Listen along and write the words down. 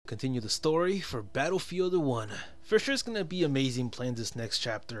continue the story for Battlefield 1. For sure it's gonna be amazing playing this next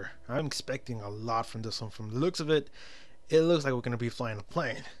chapter. I'm expecting a lot from this one. From the looks of it, it looks like we're gonna be flying a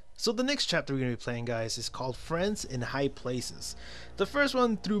plane. So the next chapter we're gonna be playing, guys, is called Friends in High Places. The first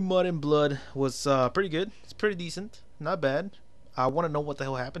one, Through Mud and Blood, was pretty good. It's pretty decent, not bad. I want to know what the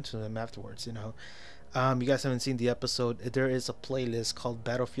hell happened to them afterwards, you know. You guys haven't seen the episode. There is a playlist called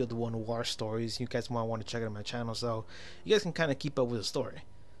Battlefield 1 War Stories. You guys might want to check it on my channel, so you guys can kind of keep up with the story.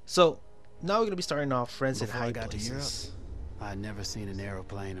 So now we're gonna be starting off Friends in High Places. I'd never seen an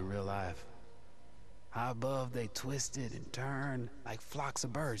aeroplane in real life. High above, they twisted and turned like flocks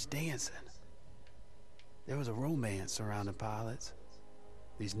of birds dancing. There was a romance surrounding pilots,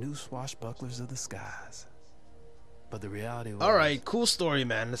 these new swashbucklers of the skies. But the reality was... Alright, cool story,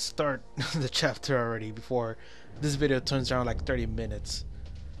 man. Let's start the chapter already before this video turns around like 30 minutes.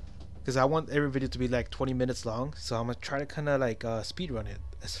 Because I want every video to be like 20 minutes long, so I'm going to try to kind of like speed run it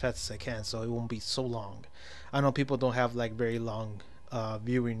as fast as I can so it won't be so long. I know people don't have like very long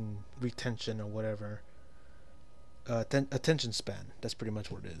viewing retention or whatever. Attention span, that's pretty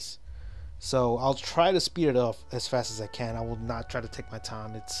much what it is. So I'll try to speed it up as fast as I can. I will not try to take my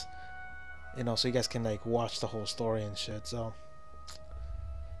time. It's, you know, so you guys can like watch the whole story and shit. So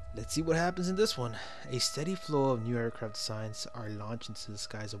let's see what happens in this one. A steady flow of new aircraft designs are launched into the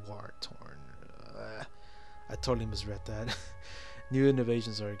skies of war-torn. I totally misread that. New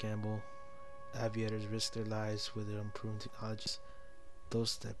innovations are a gamble. Aviators risk their lives with their improved technologies.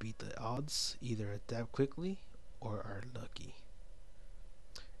 Those that beat the odds either adapt quickly or are lucky.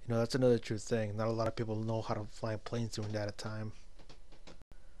 You know, that's another true thing. Not a lot of people know how to fly planes during that time.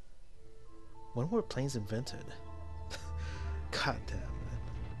 When were planes invented? God damn, man.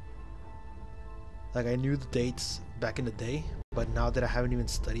 Like, I knew the dates back in the day, but now that I haven't even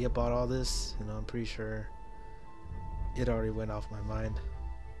studied about all this, you know, I'm pretty sure it already went off my mind.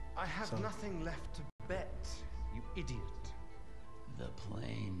 I have nothing left to bet, you idiot. The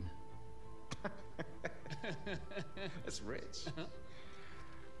plane. That's rich.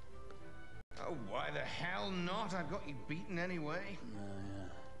 Oh, why the hell not? I've got you beaten anyway. Yeah.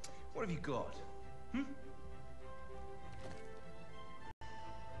 What have you got? Hmm?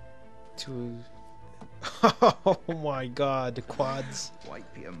 Oh my god, the quads.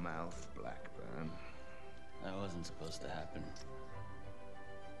 Wipe your mouth, Blackburn. That wasn't supposed to happen.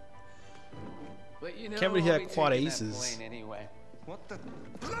 But you know, Can't believe he had quad aces. Anyway. What the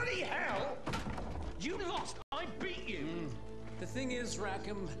bloody hell? You lost. I beat you. The thing is,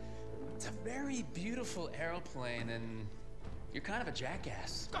 Rackham, it's a very beautiful aeroplane, and you're kind of a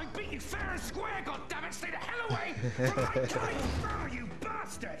jackass. I beat you fair and square. God damn it! Stay the hell away from my kite. Oh, you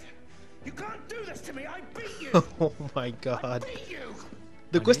bastard! You can't do this to me. I beat you. Oh my god. I beat you.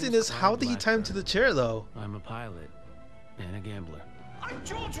 The My question name's is, how did he tie him Blackburn. to the chair though? I'm a pilot and a gambler. I'm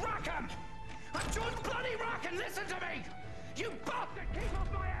George Rackham. I'm George bloody Rackham. Listen to me. You bastard! Keep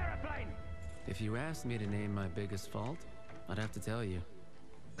off my aeroplane. If you asked me to name my biggest fault, I'd have to tell you.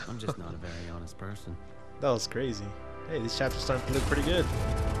 I'm just not a very honest person. That was crazy. Hey, this chapter's starting to look pretty good.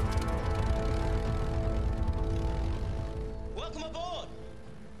 Welcome aboard!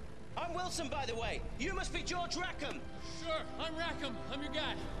 I'm Wilson, by the way. You must be George Rackham. Sure, I'm Rackham. I'm your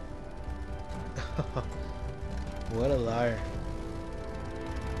guy. What a liar.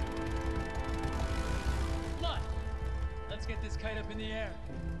 Blood. Let's get this kite up in the air.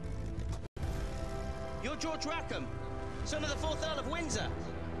 You're George Rackham, son of the 4th Earl of Windsor.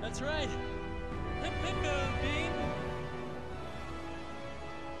 That's right. Hip hip bean.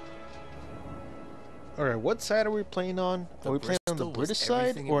 Alright, what side are we playing on? Are we playing on the British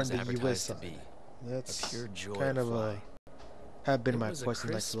side or on the US side? That's kind of have been my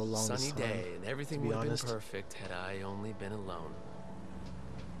question like for the longest sunny time, day, and everything to be would have been honest. perfect had I only been alone.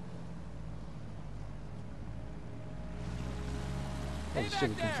 Oh shit,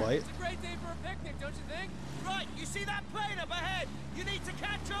 we can fly it. It's a great day for a picnic, don't you think? Right, you see that plane up ahead? You need to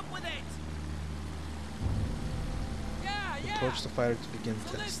catch up with it. Yeah. Approach the fighter to begin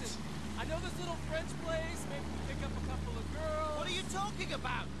So test. listen, I know this little French place. Maybe we pick up a couple of girls. What are you talking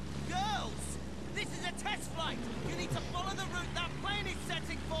about? Girls! This is a test flight. You need to follow the route that plane is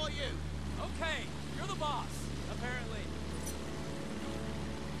setting for you. Okay, you're the boss, apparently.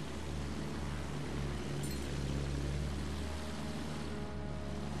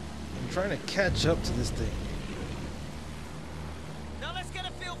 I'm trying to catch up to this thing. Now let's get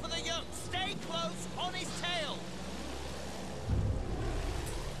a feel for the yoke. Stay close on his tail.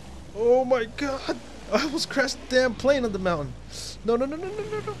 Oh my god! I almost crashed the damn plane on the mountain. No.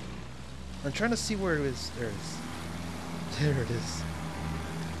 I'm trying to see where it is. There it is. There it is.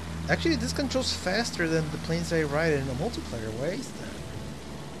 Actually, this controls faster than the planes I ride in a multiplayer. Why is that?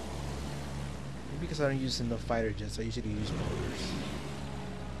 because I don't use enough fighter jets. I usually use bombers.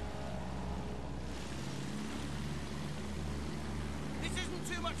 This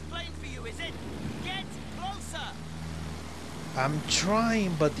isn't too much plane for you, is it? Get closer! I'm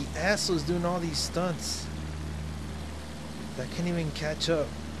trying, but the asshole's doing all these stunts. I can't even catch up.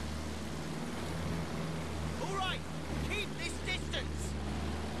 Alright, keep this distance!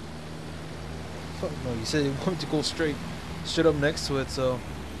 Fuck no, you said you wanted to go straight up next to it, so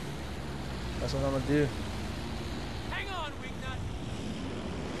that's what I'm gonna do. Hang on, Wingnut!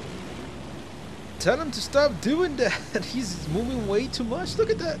 Tell him to stop doing that. He's moving way too much. Look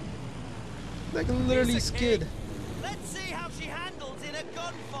at that. Like literally skid. Let's see how she handles in a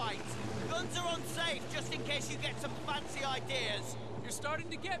gunfight. Guns are unsafe, just in case you get some fancy ideas. You're starting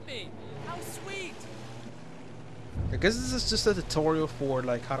to get me. How sweet. I guess this is just a tutorial for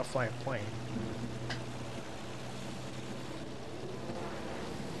like how to fly a plane.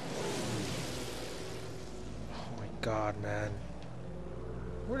 Oh my god, man.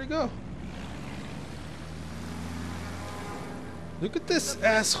 Where'd he go? Look at this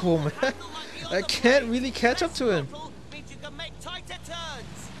asshole, man. I can't really catch up to him. Means you can make tighter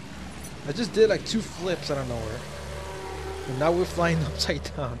turns. I just did like 2 flips out of nowhere. And now we're flying upside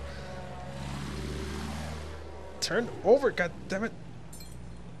down. Turn over, god damn it.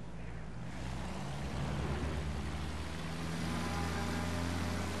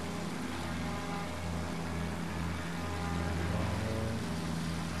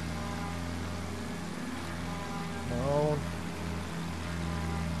 No.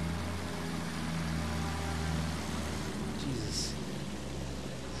 Jesus.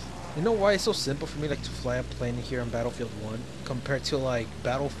 You know why it's so simple for me like to fly a plane here on Battlefield 1 compared to like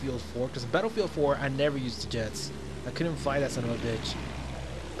Battlefield 4? Because in Battlefield 4 I never used the jets. I couldn't fly that son of a bitch.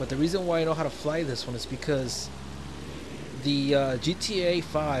 But the reason why I know how to fly this one is because the GTA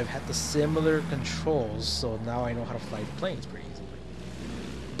 5 had the similar controls, so now I know how to fly the planes pretty easily.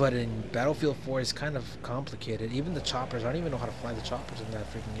 But in Battlefield 4 it's kind of complicated. Even the choppers, I don't even know how to fly the choppers in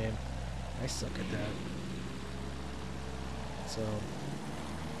that freaking game. I suck at that. So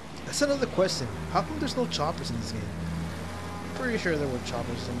that's another question. How come there's no choppers in this game? I'm pretty sure there were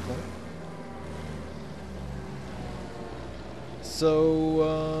choppers at some point.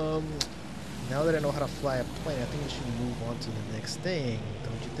 So, now that I know how to fly a plane, I think we should move on to the next thing,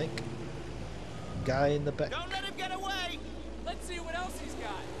 don't you think? Guy in the back. Don't let him get away! Let's see what else he's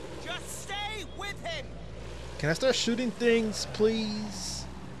got. Just stay with him! Can I start shooting things, please?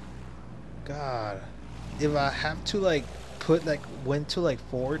 God. If I have to, like, put, like, when to, like,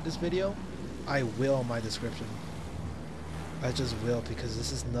 forward this video, I will on my description. I just will, because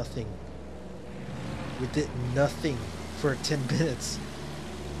this is nothing. We did nothing for 10 minutes.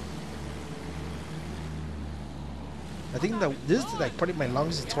 I think that this is like probably my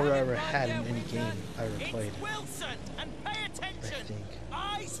longest tutorial I ever had in any game I ever played. It's Wilson, and pay attention! I think.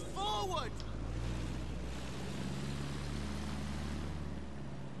 Eyes forward!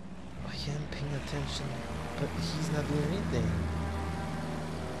 I am paying attention, but he's not doing anything.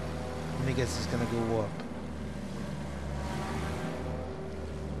 Let me guess, he's gonna go up.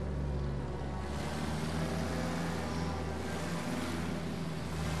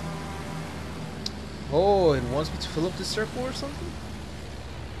 Oh, it wants me to fill up the circle or something?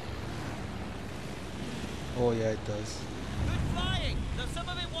 Oh yeah, it does. Good flying, though some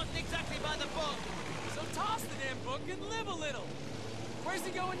of it wasn't exactly by the book. So toss the damn book and live a little. Where's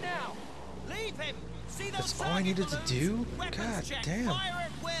he going now? Leave him! See those That's all I target needed to balloons? do? Weapons God check. damn. Fire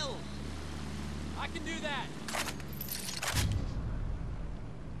at will! I can do that.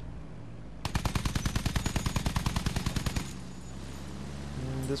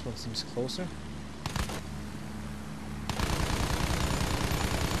 This one seems closer.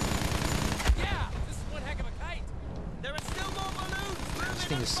 Yeah, this is one heck of a kite. There are still more balloons! This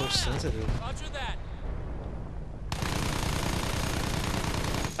thing is so sensitive. Roger that.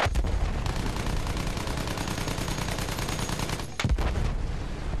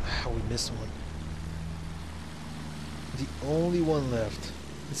 We missed one. The only one left.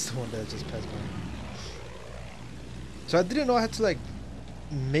 It's the one that just passed by. So I didn't know I had to like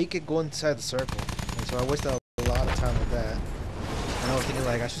make it go inside the circle, and so I wasted a lot of time with that. And I was thinking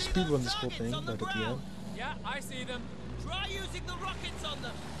like I should speedrun this whole thing, but at the end. Yeah, I see them. Try using the rockets on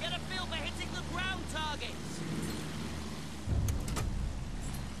them. Get a feel for hitting the ground targets.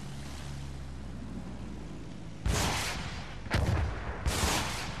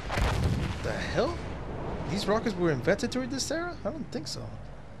 The hell? These rockets were invented during this era? I don't think so.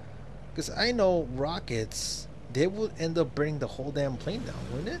 Because I know rockets, they would end up bringing the whole damn plane down,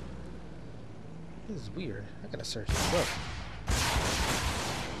 wouldn't it? This is weird. I gotta search this up.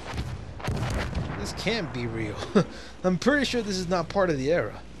 This can't be real. I'm pretty sure this is not part of the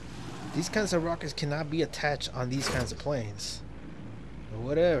era. These kinds of rockets cannot be attached on these kinds of planes. But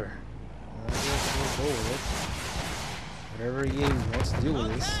whatever. I guess we'll go with it. Whatever EA wants to do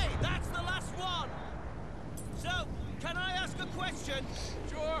with this. Okay, that's the last one. So, can I ask a question?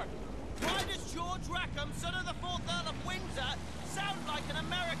 Sure. Why does George Rackham, son of the 4th Earl of Windsor, sound like an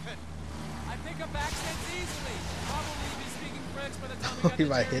American? I pick up accents easily. Probably be speaking French by the time we got He to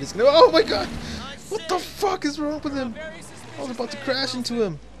might Jerry. hit his. Oh my god! I What the see. fuck is wrong with him? Very I was suspicious about to man, crash into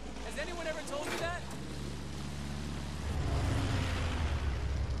Wilson. him. Has anyone ever told you that?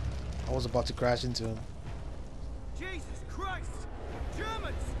 I was about to crash into him. Jesus Christ!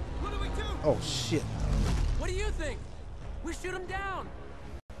 Germans! What do we do? Oh shit. What do you think? We shoot him down.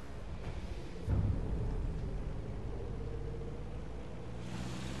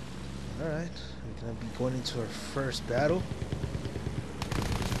 Alright. We're gonna be going into our first battle.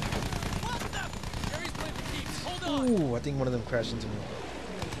 What the? Jerry's playing for keeps. Hold on. Ooh, I think one of them crashed into me.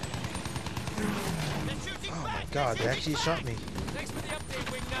 They're shooting Oh my back! god, they They're actually shooting shot back! me. Thanks for the update,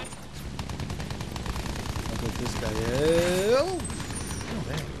 Wingnut. Look at this guy. Oh, oh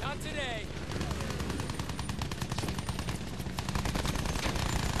man. Not today.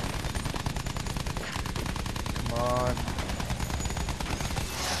 Come on.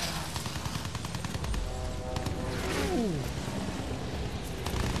 Ooh.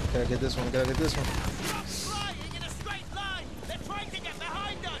 Gotta get this one, gotta get this one. Trucks flying in a straight line! They're trying to get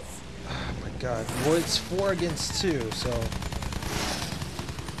behind us! Oh my god. Well, it's 4 against 2, so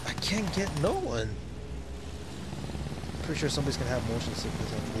I can't get no one. Pretty sure somebody's gonna have motion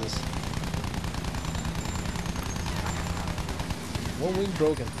sickness after this. One wing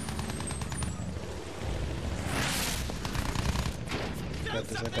broken. Do Got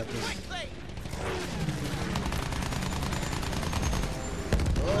this, I got something this. quickly!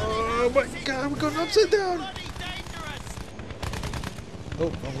 Oh my god, we're going upside down! Bloody dangerous! Oh,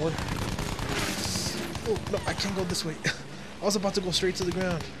 wrong one. Oh, no, I can't go this way. I was about to go straight to the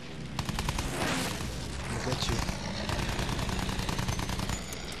ground. I got you.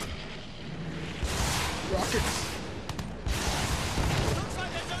 Rockets! Looks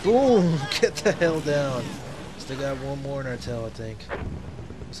like there's only Boom! Get the hell down. Still got one more in our tail, I think.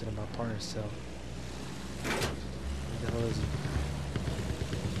 Instead of my partner's tail. Where the hell is he?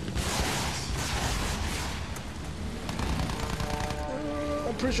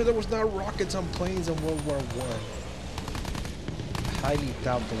 I'm pretty sure there was not rockets on planes in World War I. Highly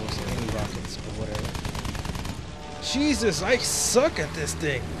doubt there was any rockets, but whatever. Jesus, I suck at this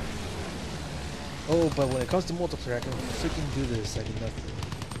thing. Oh, but when it comes to multiplayer, I can freaking do this like nothing.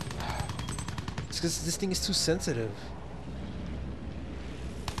 It's because this thing is too sensitive.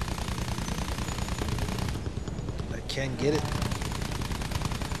 I can't get it.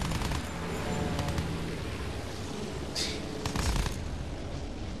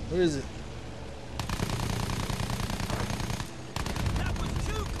 Where is it? That was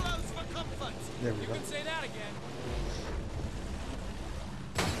too close for comfort! There we You go. can say that again.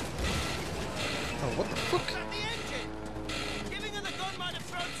 Oh, what the fuck? At the engine! Giving her the gun might have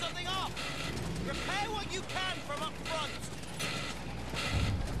thrown something off! Repair what you can from up front!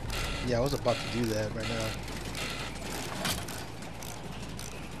 Yeah, I was about to do that right now.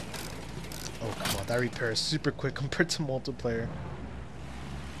 Oh, come on. That repair is super quick compared to multiplayer.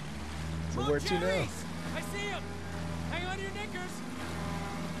 So where to now? Jerry's! I see him. Hang on to your knickers.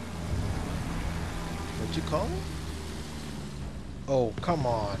 What'd you call me? Oh, come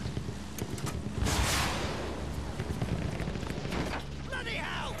on. Bloody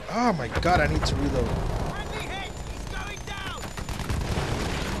hell! Oh my god, I need to reload. Friendly hit! He's going down!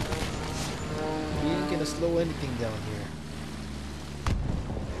 We ain't gonna slow anything down here.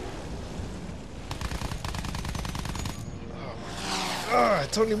 Oh, I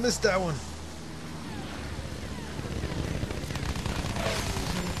totally missed that one.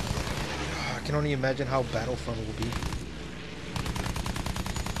 I can only imagine how Battlefront will be.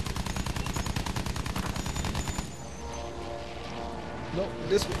 No,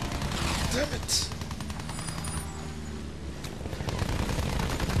 this one. Damn it.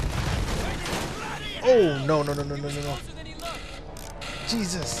 Oh, no, no, no, no, no, no, no. Closer than he looked.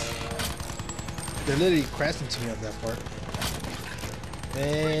 Jesus. They're literally crashing to me on that part.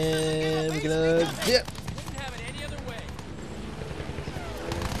 And we're gonna dip. Wouldn't have it any other way.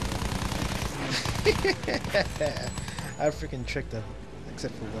 I freaking tricked them.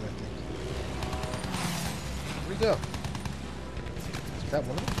 Except for one, I think. Here we go. Is that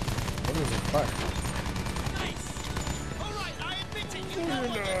one of them? One of them is on fire. Nice! Alright, I admit it, you know You're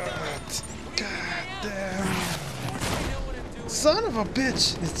what you're doing! not. God damn. Of course I know what I'm doing. Son of a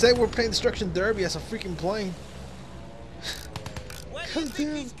bitch! Instead we're playing Destruction Derby as a freaking plane. Where do you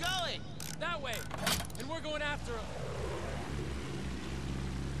think he's going? That way. And we're going after him.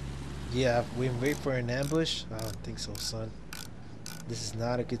 Yeah, we wait for an ambush? I don't think so, son. This is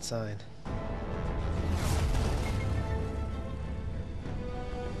not a good sign.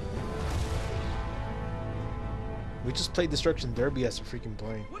 We just played Destruction Derby as a freaking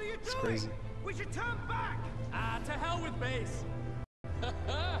plane. What are you It's doing? crazy. We should turn back. Ah, to hell with base.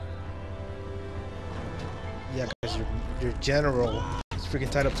 Yeah, because your general is freaking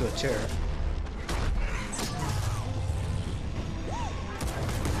tied up to a chair.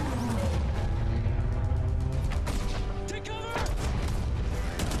 Take cover!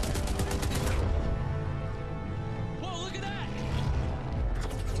 Whoa, look at that!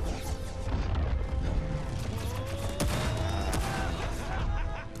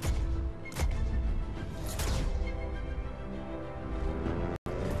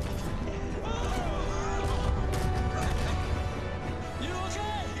 You okay?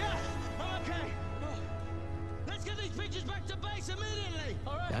 Yeah, I'm okay. Let's get these pictures back to base immediately.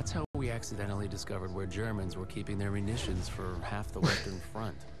 All right. That's how we accidentally discovered where Germans were keeping their munitions for half the Western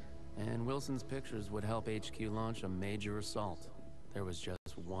Front. And Wilson's pictures would help HQ launch a major assault. There was just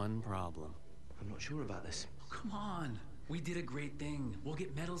one problem. I'm not sure about this. Come on. We did a great thing. We'll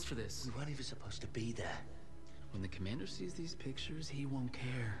get medals for this. We weren't even supposed to be there. When the commander sees these pictures, he won't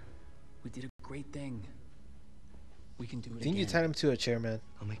care. We did a great thing. We can do it I think again. you tied him to a chair, man.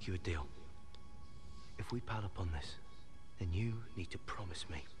 I'll make you a deal. If we pile up on this, then you need to promise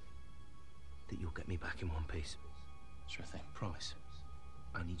me that you'll get me back in one piece. Sure thing. Promise.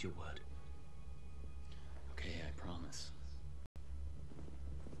 I need your word. Okay, I promise.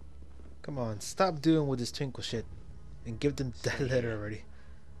 Come on, stop doing with this twinkle shit. And give them that Say letter it. already.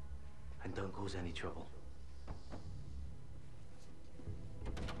 And don't cause any trouble.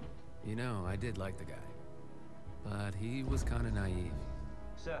 You know, I did like the guy. But he was kind of naive.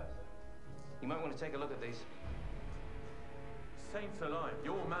 Sir, you might want to take a look at these. Saints alive,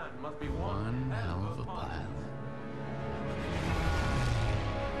 your man must be One hell of a pilot.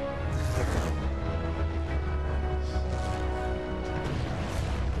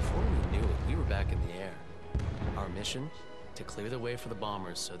 Before we knew it, we were back in the air. Our mission? To clear the way for the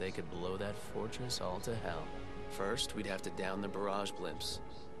bombers so they could blow that fortress all to hell. First, we'd have to down the barrage blimps.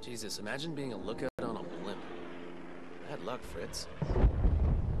 Jesus, imagine being a lookout on a blimp. Bad luck, Fritz.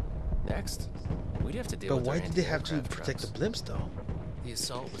 Next, we'd have to deal But with why their did they have to anti-aircraft protect the trucks. blimps, though? The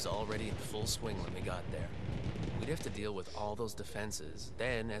assault was already in full swing when we got there. We'd have to deal with all those defenses,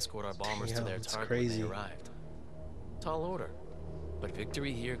 then escort our bombers to Damn, their that's target crazy. when they arrived. Tall order. But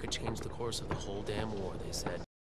victory here could change the course of the whole damn war, they said.